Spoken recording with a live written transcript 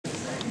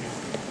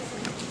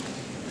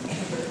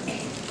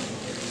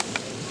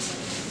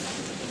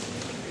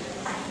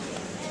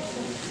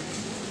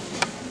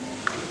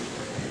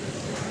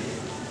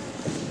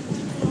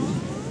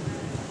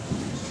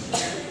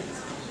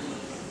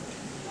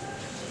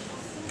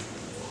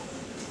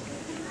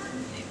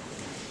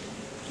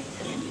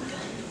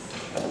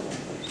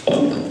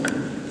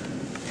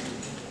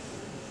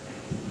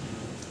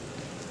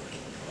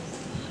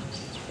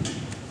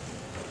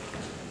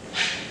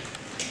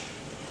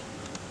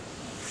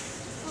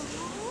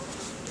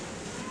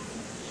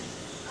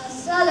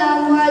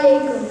Assalamu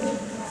alaikum.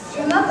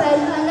 Je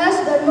m'appelle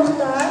Anas Ben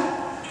Mokhtar.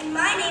 And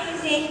my name is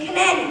Zaid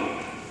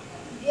Kanani.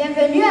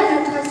 Bienvenue à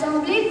notre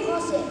assemblée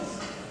française.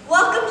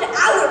 Welcome to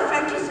our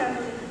French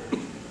Assembly.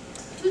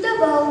 Tout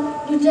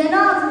d'abord, nous tenons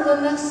à vous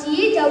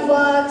remercier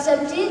d'avoir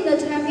accepté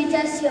notre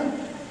invitation.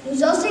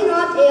 Nos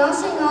enseignantes et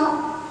enseignants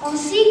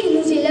ainsi que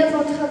nos élèves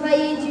ont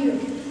travaillé dur,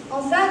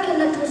 afin que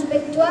notre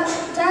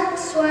spectacle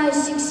soit un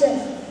succès.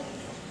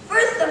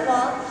 First of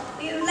all,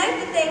 we would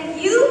like to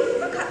thank you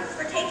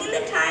for taking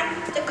the time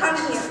to come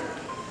here.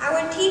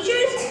 Our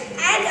teachers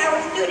and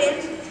our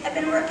students have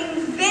been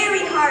working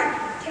very hard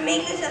to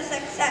make this a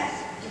success.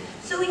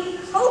 So we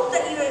hope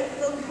that you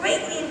will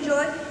greatly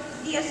enjoy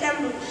the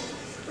assembly.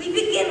 We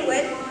begin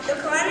with the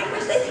Quranic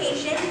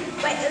recitation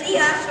by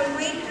Ilyas from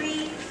grade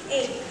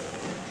 3A.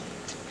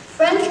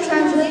 French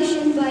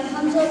translation by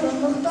Hamza Ben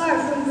Mokhtar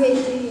from grade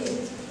 3A.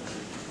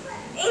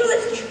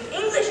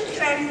 English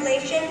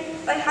translation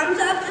by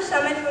Hamza Abdul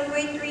Samad from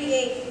grade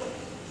 3A.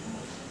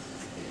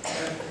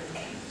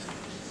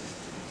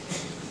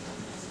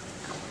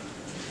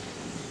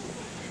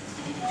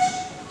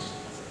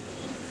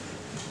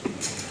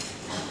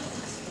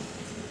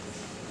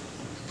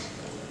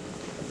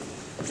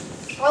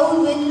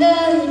 أعوذ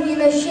بالله من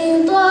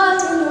الشيطان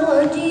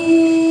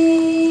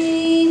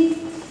الرجيم.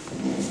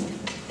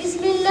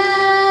 بسم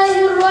الله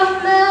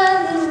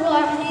الرحمن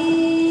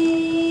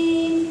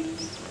الرحيم.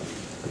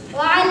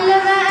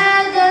 وعلم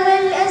آدم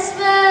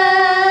الأسماء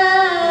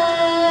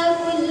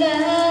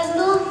كلها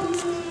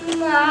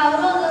ثم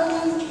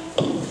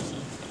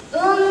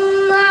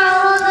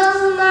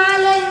عرضهم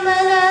على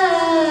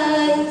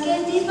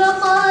الملائكة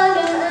فقال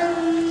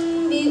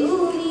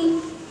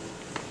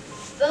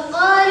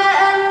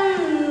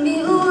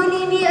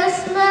أنبئوني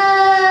بأسماء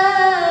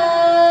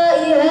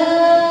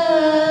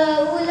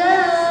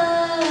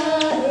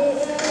هؤلاء إن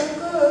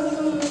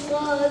كنتم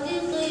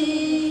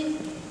صادقين.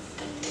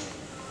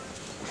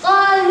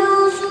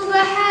 قالوا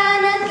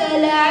سبحانك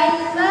لا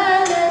علم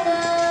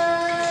لنا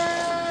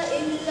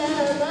إلا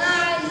ما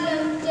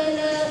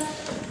علمتنا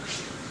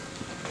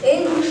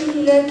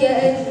إنك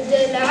أنت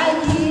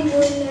العليم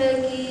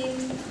الحكيم.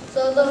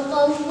 صدق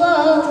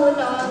الله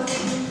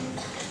العظيم.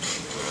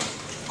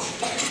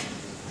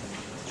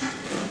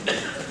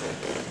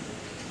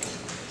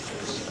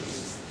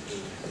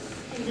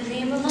 In the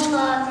name of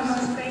Allah, the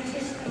most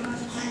gracious and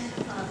most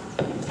merciful.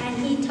 And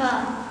he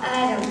taught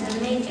Adam the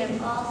nature of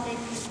all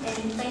things, and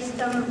he placed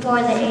them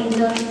before the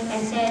angels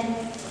and said,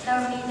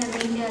 "Tell me the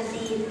nature of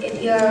these if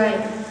you are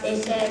right." They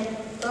said,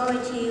 "Glory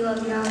to you of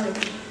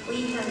knowledge. We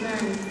have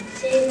none,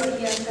 save what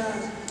you have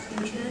done. In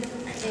truth,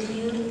 it is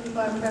you who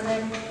are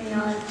perfect in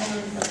knowledge and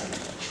wisdom."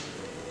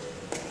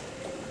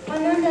 Au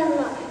nom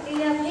d'Allah, il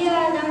a pris à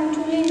Adam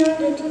tous les noms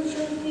de toutes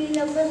choses, puis il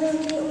a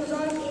présenté aux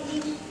anges et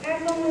dit,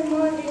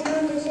 informez-moi des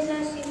noms de cela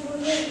si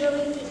vous êtes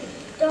véridiques.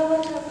 Dans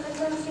votre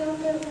prétention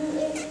que vous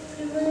êtes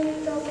plus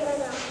méritant que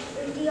Allah.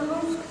 Ils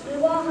diront,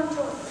 gloire à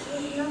toi.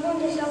 Nous n'avons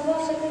de savoir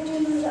ce que tu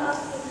nous as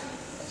appris.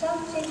 Sauf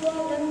c'est toi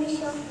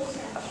l'omniscient des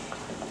sages.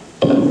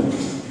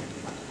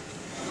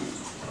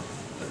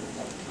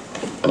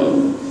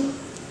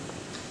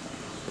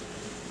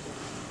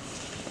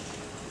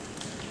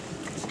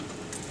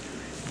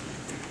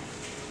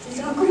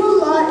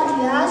 Jazakumullah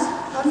Ilyas,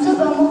 Hamza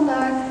Ben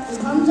Mokhtar, and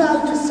Hamza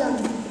Abdul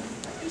Samad.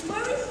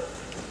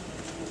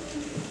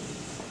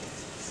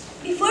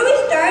 Before we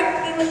start,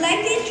 we would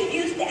like to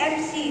introduce the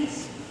MCs.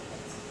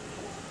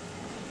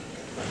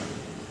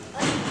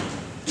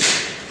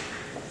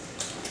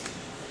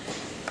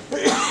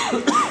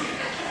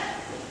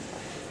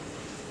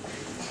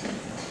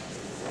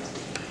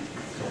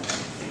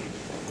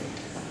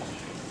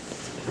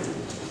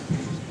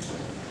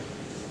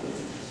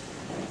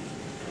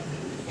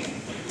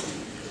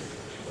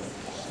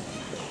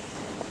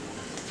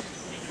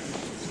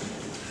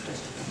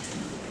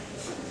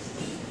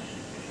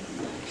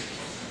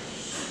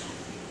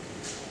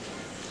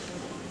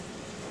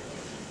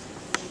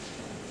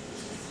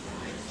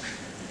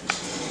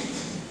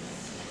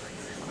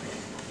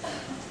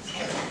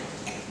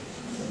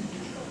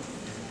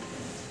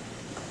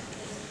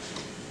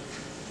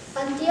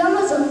 Antia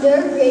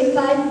Mazumdar, grade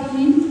 5B.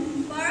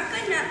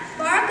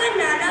 Baraka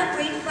Nana,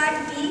 grade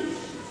 5B.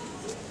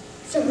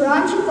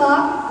 Sabran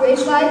Shafaq, grade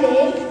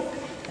 5A.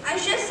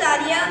 Aisha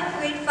Sadia,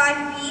 grade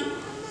 5B.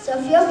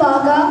 Safia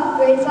Baga,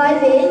 grade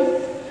 5A.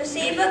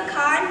 Nusaiba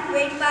Khan,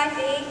 grade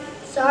 5A.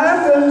 Sarah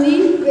Frimley,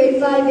 grade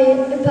 5B.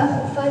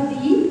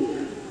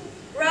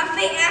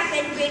 Rafi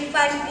Ahmed, grade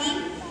 5B.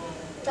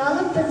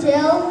 Talib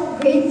Patel,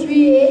 grade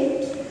 3A.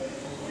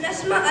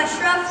 Nasma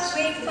Ashraf,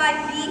 grade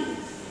 5B.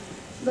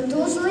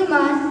 Batul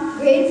Suleiman,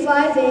 grade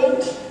 5A.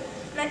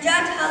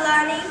 Najat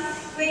Halani,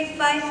 grade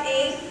 5A.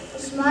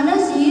 Usman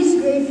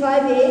Aziz, grade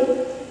 5A.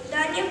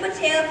 Danya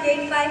Patel,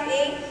 grade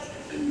 5A.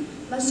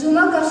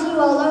 Masuma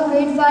Kasliwala,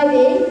 grade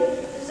 5A.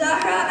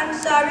 Zahra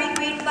Ansari,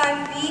 grade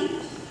 5B.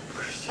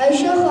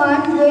 Aisha Khan,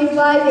 grade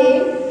 5A.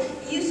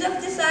 Yusuf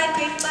Desai,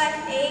 grade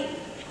 5A.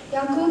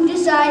 Yaqub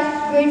Desai,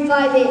 grade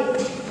 5A.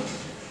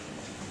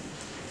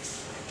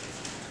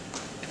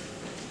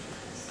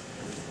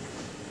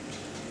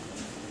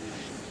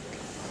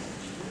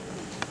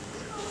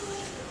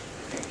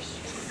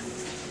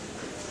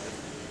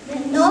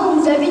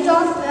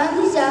 invite Frère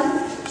Nizam,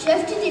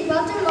 chef du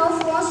département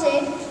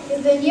français, de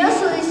venir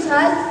sur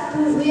l'estrade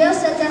pour ouvrir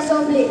cette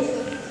assemblée.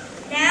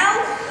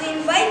 Now we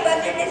invite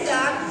Brother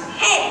Nizam,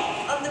 head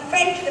of the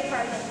French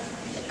department,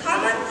 to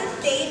come on the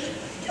stage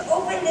to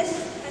open this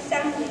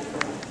assembly.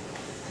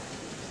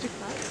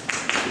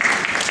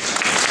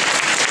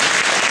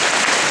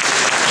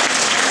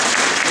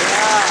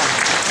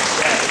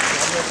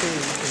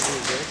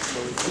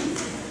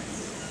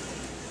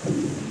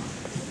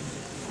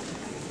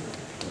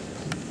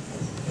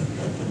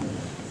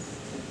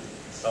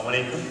 Assalamu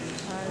alaikum.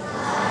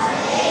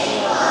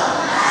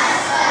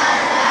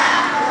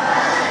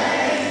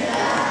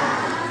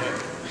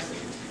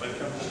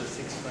 Welcome to the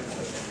 6th French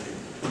Assembly.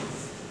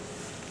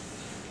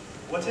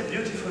 What a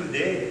beautiful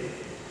day,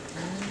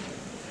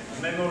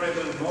 a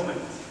memorable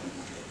moment,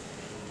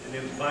 and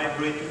a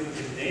vibrating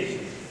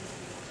occasion.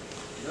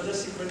 You know the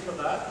secret for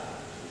that?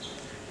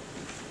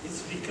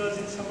 It's because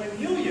it's our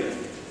New Year.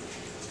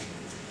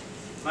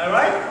 Am I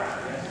right?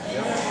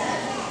 Yes.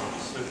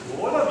 So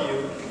to all of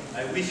you,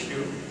 I wish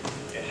you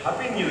a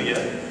Happy New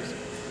Year.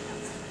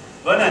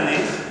 Bonne année.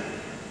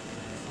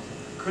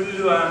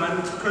 كل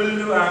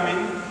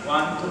عام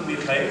وأنتم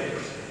بخير.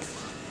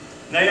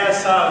 Naya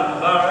Sal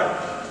Mubarak.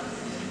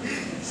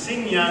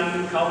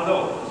 Sinyan Kaulo.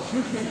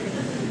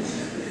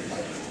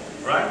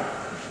 Right?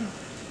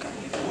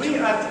 We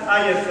at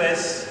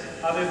IFS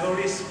have a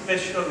very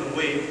special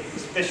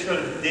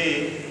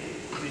day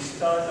to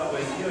start our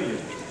new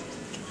year.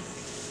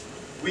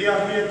 We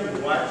are here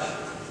to watch,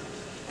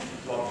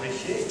 to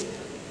appreciate,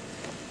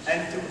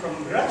 and to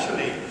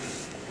congratulate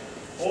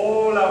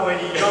all our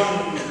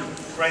young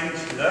French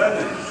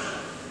learners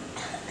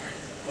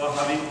for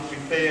having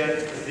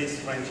prepared this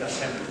French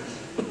assembly.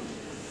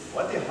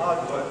 What a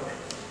hard work.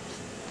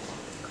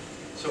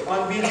 So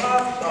on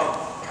behalf of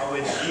our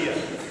dear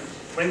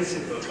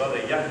Principal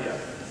Brother Yahya,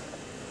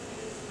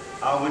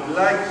 I would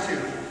like to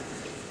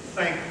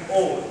thank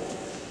all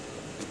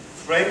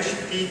French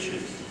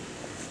teachers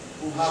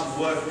who have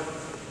worked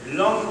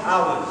long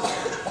hours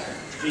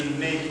in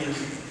making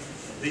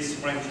this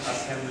French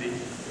assembly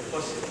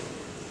possible.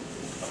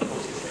 Of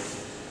course,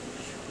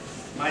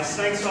 my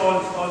thanks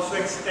are also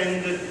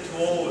extended to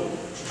all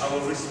our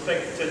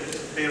respected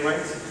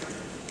parents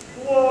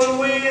who are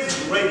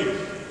always ready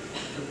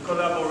to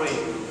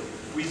collaborate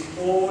with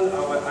all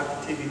our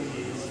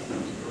activities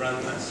run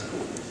at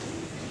school.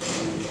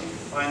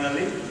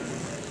 Finally,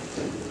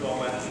 to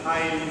our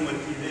highly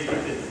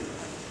motivated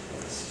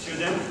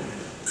students,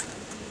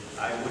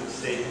 I would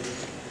say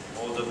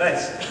all the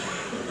best.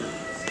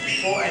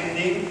 Before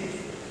ending,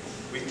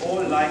 we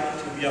all like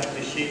to be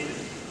appreciated,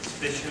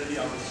 especially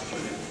our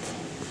students.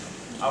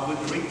 I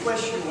would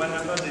request you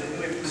whenever they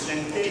do a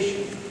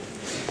presentation,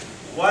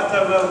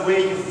 whatever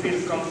way you feel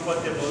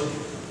comfortable,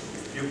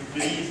 you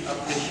please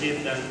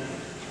appreciate them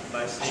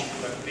by saying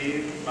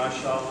Takbir,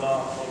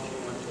 MashaAllah, or if you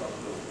want to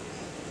upload.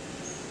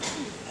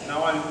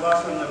 Now I'll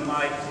pass on the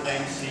mic to the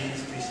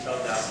MCs to start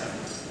the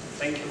assembly.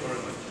 Thank you very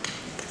much.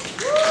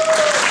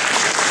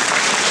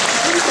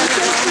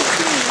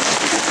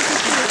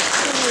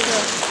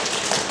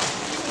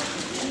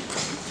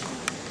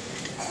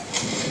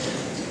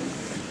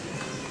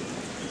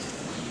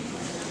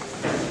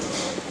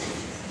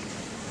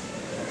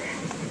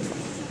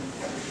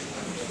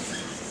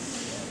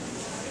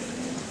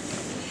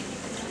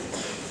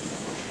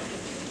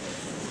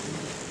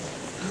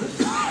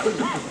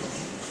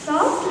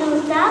 Sans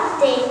plus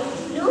tarder,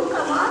 nous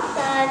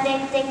commençons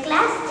avec des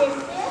classes de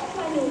Sœur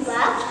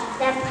Manouba,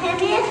 la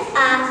première A,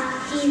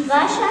 qui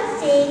va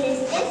chanter les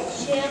 7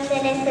 jours de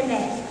la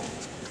semaine.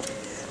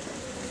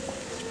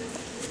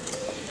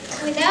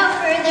 Without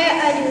further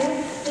ado,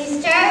 we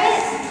start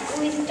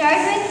with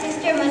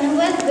Sister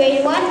Manouba's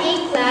grade 1A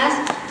class,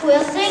 who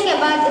will sing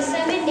about the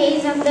 7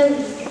 days of the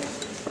week.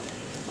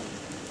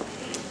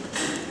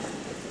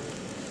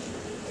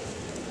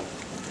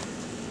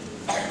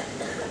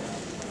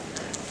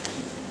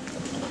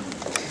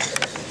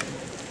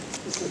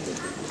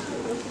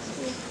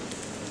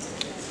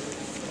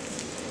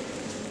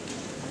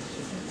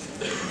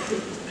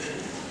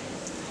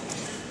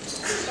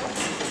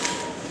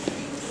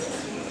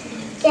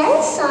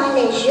 Quels sont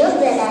les jours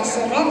de la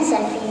semaine,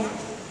 Sophia?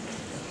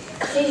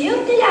 Les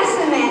jours de la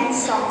semaine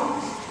sont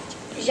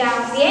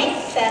janvier,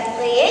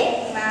 février,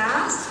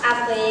 mars,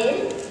 avril,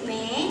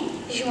 mai,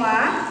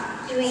 juin,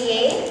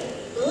 juillet,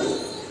 août,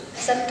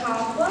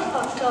 septembre,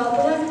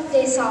 octobre,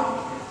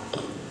 décembre.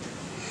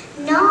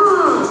 Non,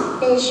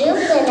 les jours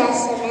de la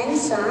semaine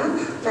sont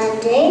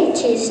Monday,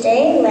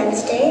 Tuesday,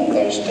 Wednesday,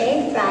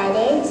 Thursday,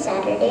 Friday,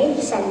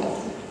 Saturday, Sunday.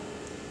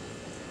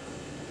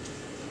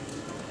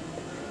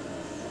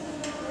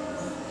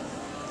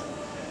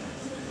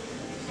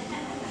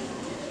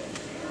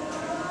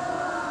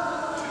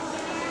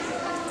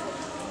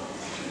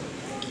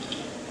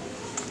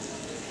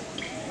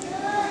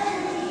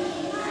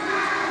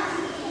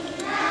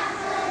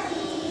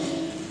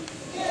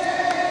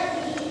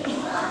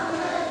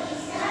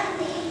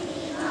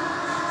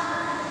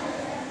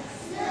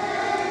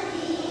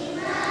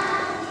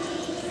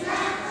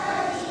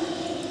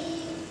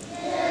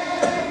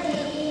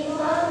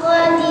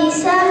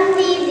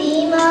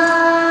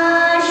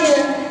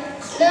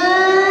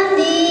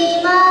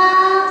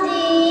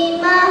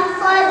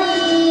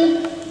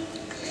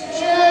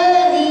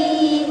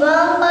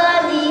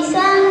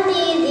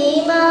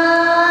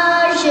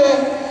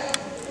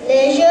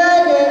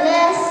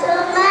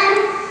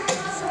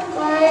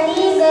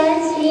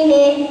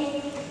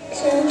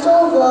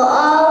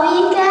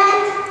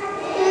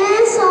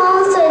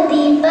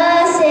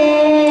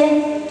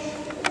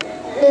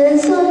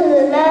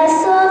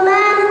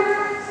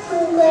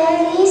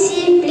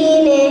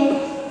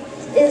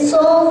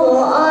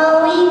 souvent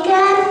un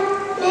week-end,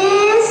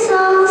 mais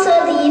sans se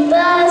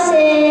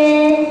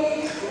dépasser.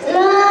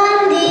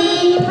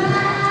 Lundi,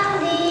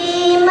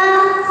 mardi,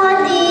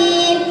 mercredi,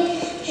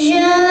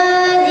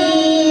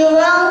 jeudi,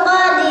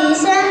 vendredi,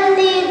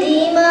 samedi,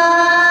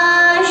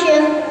 dimanche.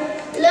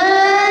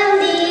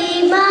 Lundi,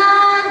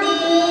 mardi,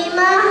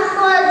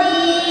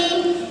 mercredi,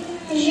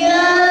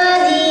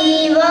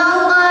 jeudi,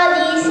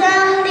 vendredi,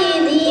 samedi,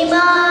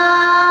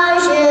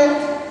 dimanche.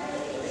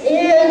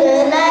 Jour de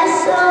la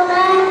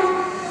semaine,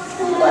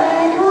 on va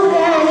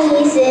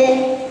organiser.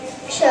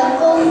 Chaque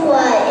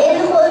fois, il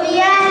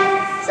revient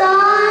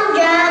sans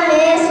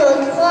jamais se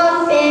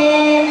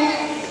tromper.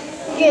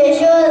 Le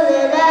jour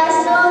de la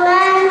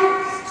semaine,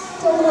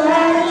 on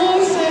va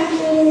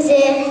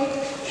s'utiliser.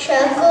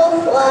 Chaque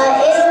fois,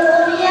 il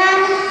revient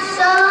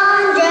sans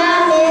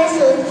jamais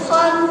se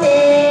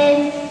tromper.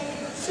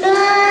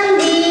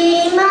 Lundi,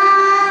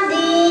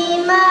 mardi,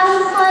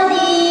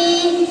 mercredi,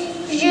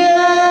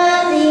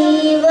 jeudi,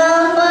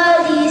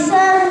 vendredi,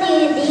 samedi,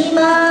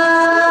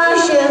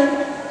 dimanche.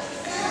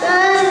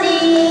 Lundi,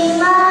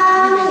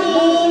 mardi,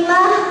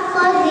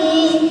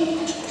 mercredi,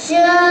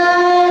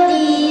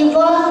 jeudi,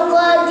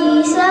 vendredi,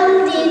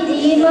 samedi,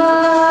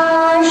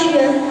 dimanche.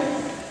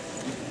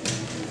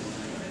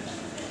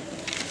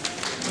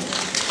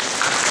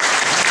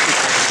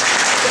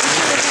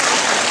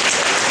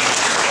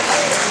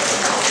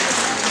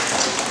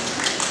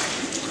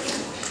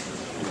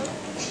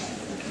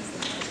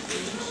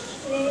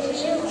 Les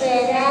jours de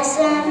la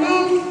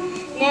semaine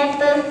ne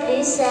peuvent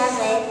plus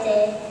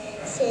s'arrêter.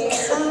 Ce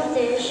sont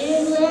des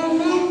jours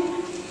mêmes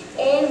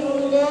et vous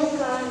le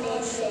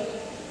connaissez.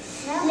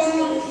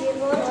 Lundi,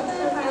 votre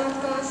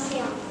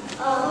intention.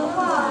 Au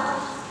revoir.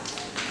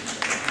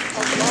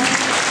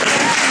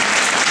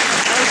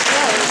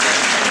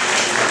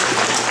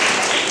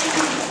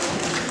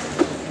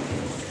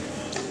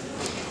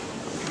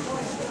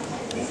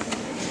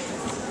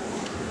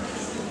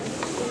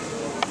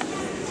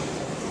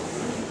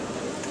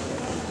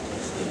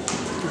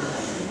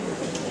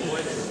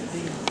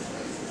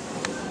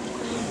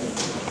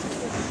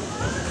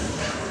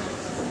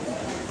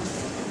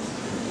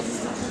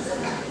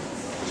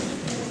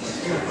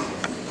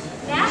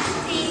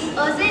 Merci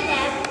aux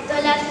élèves de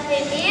la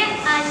première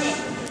année.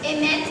 Et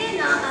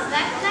maintenant,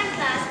 avec la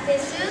classe de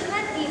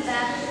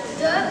d'hiver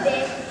 2B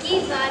qui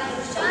va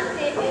nous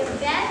chanter une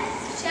belle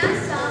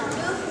chanson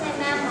pour les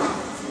mamans,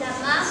 la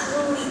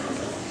Maroui.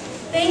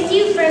 Thank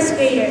you, first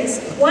graders.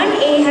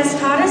 1A has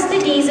taught us the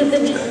days of the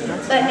week,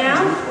 but now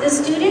the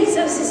students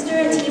of Sister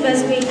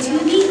Atiba's grade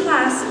 2B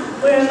class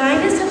will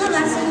remind us of a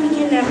lesson we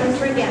can never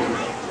forget,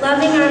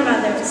 loving our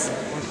mothers.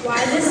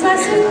 Why this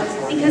lesson?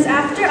 Because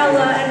after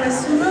Allah and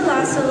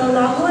Rasulullah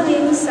sallallahu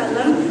alayhi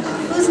wasallam,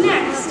 who's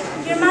next?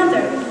 Your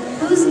mother.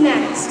 Who's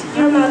next?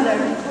 Your mother.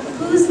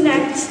 Who's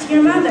next?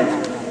 Your mother.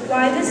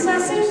 Why this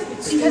lesson?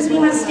 Because we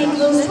must stay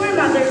close to our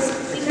mothers,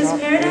 because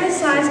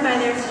paradise lies by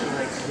their feet.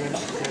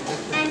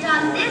 And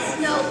on this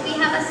note, we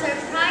have a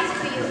surprise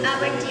for you,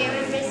 our dear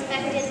and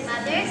respected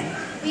mothers.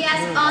 We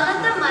ask all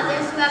of the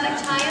mothers who have a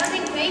child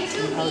in grade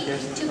 2B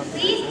to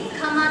please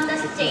come on the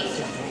stage,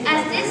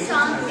 as this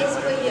song is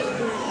for you.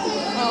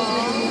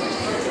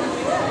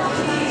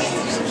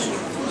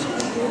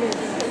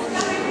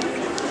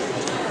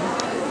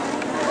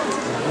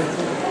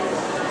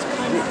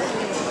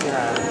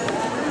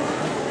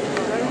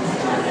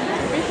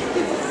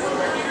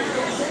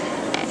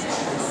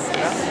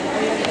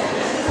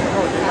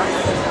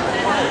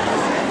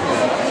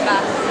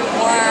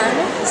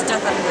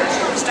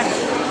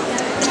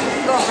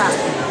 Go across.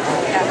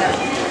 Yeah, there.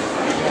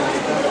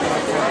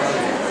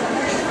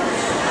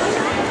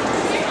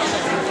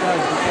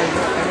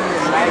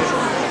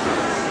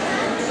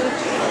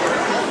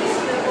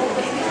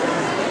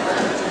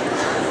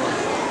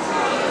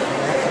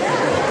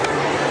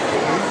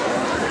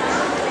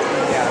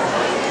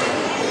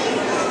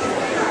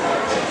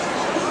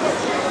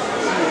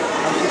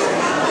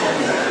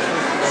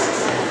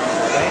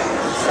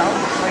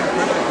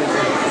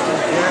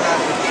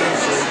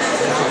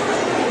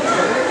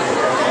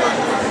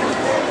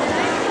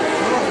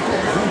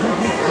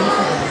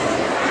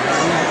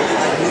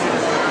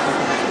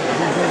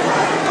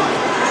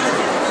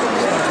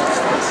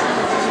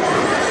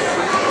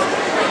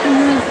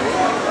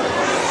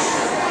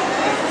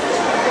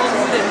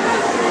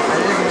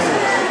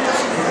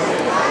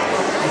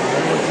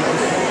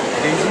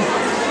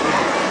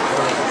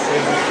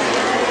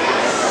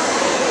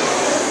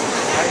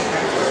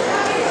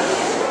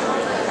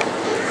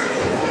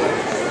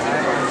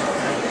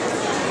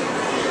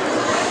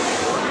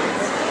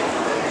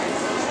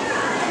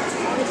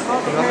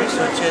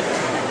 Switch it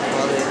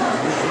while they...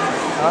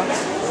 Huh?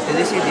 Did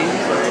they say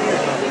daisies already?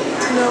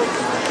 No.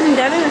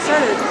 Devin has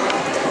started.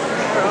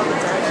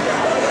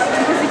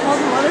 Because he called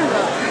them mothers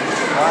up.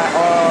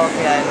 Oh,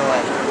 okay, I know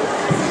it.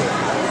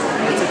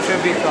 It's a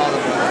tribute to all of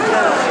them.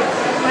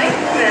 Mike,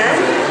 man.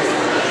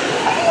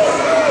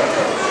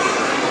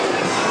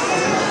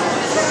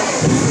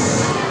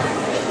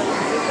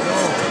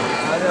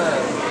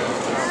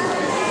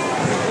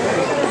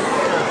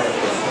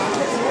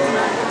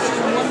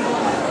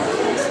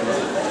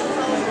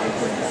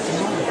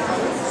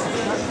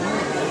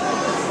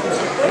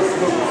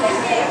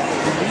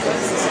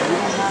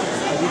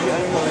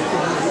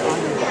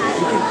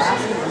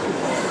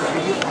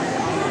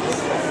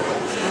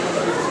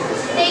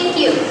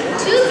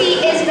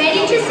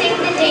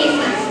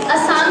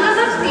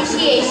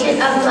 Association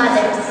of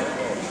Mothers.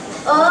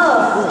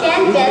 Oh,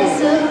 quelle belle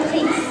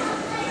surprise!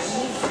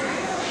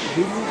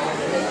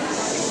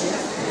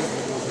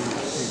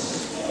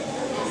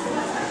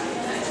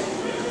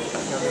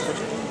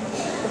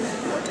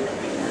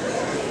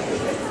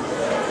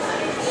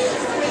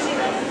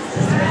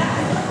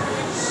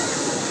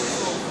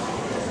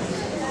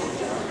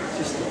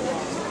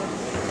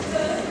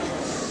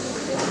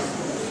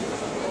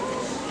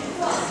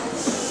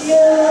 Je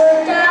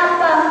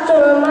t'apporte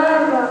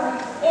maman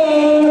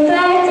une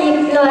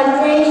petite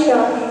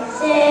plantation.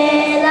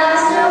 C'est la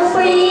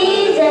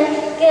surprise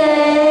que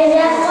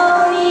j'ai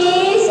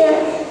promise.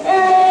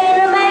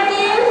 Une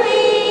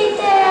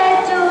marguerite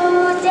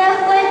toute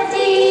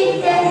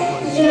petite.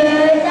 Je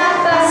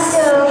t'apporte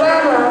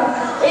maman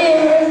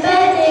une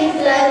petite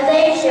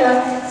plantation.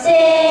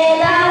 C'est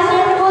la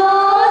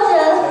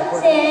rose,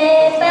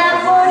 c'est pas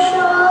grand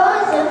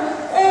chose.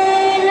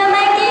 Une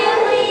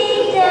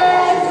marguerite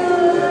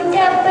toute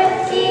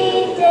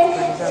petite.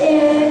 Je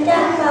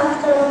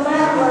t'apporte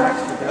maman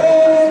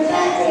une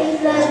petite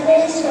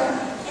plantation.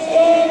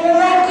 Une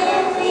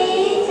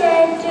marguerite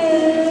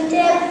toute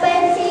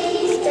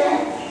petite.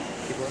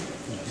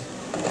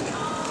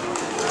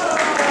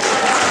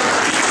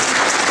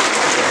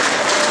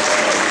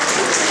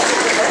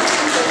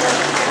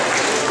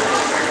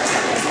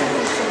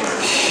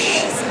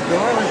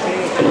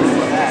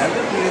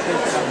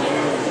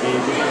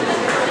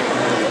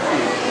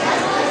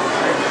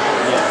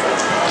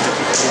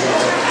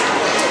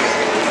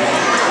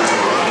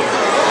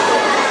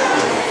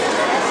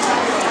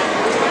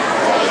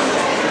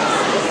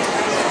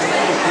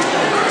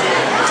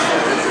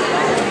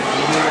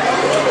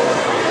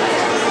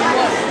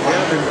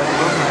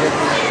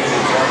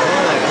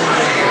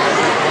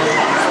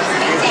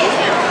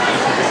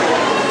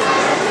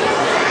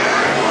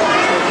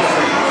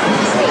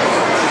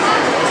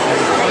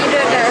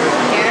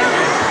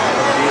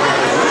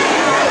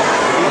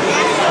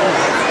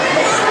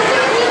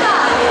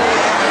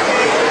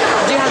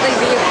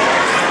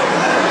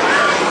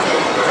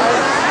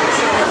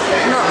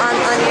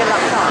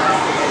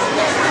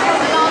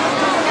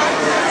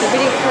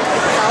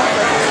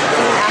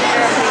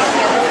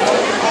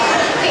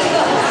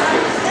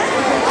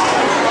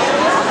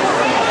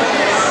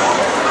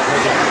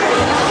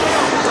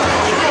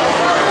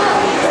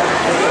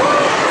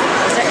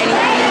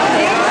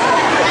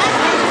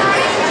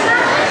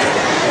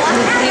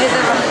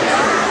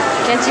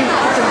 Can't you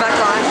put them back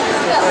on?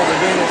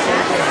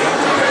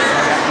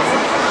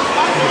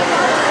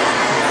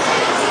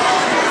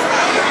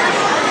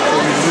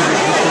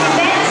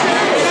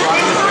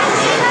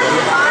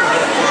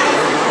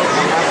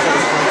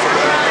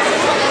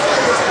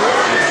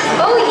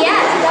 Oh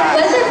yes, that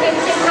was a big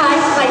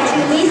surprise by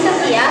Julie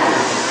Sophia.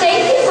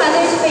 Thank you,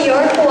 mothers, for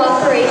your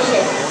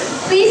cooperation.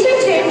 Please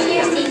return to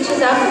your seats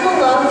as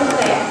Uncle Allah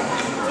declared.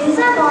 Nous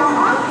avons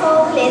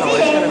encore les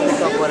élèves de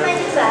Super de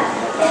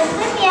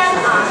première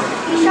an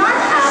qui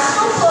chantent à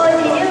propos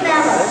du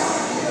numéro.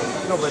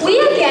 We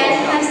again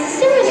have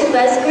Sister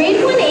Manuba's grade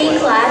 1A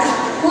class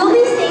who will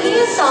be singing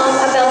a song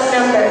about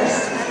numbers.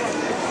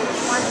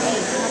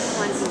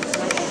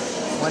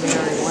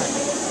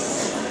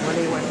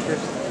 181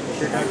 first.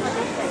 Sure done.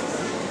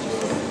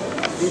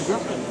 You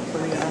dropped it.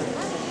 Put it out.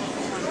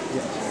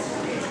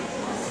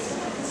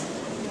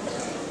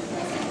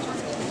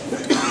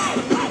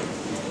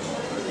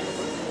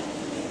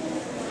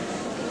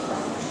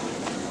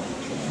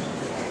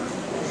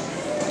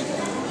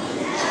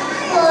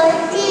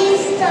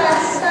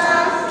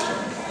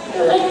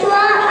 Toi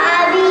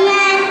as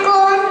bien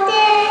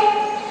compté,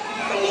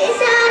 les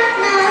autres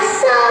ne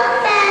sont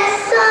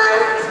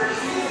personne.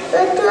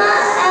 Toi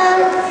as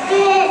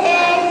bien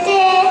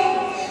été.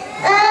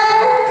 1,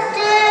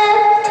 2,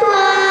 3,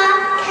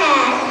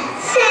 4,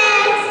 5,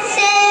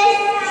 6,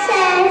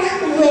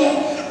 7,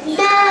 8,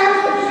 9,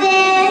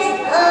 10,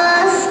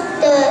 11,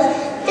 12,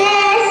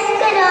 13,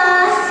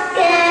 14,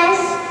 15,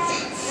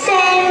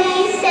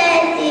 16,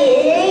 17,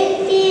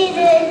 18,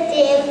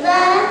 19, 20.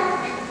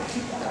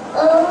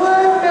 Oh,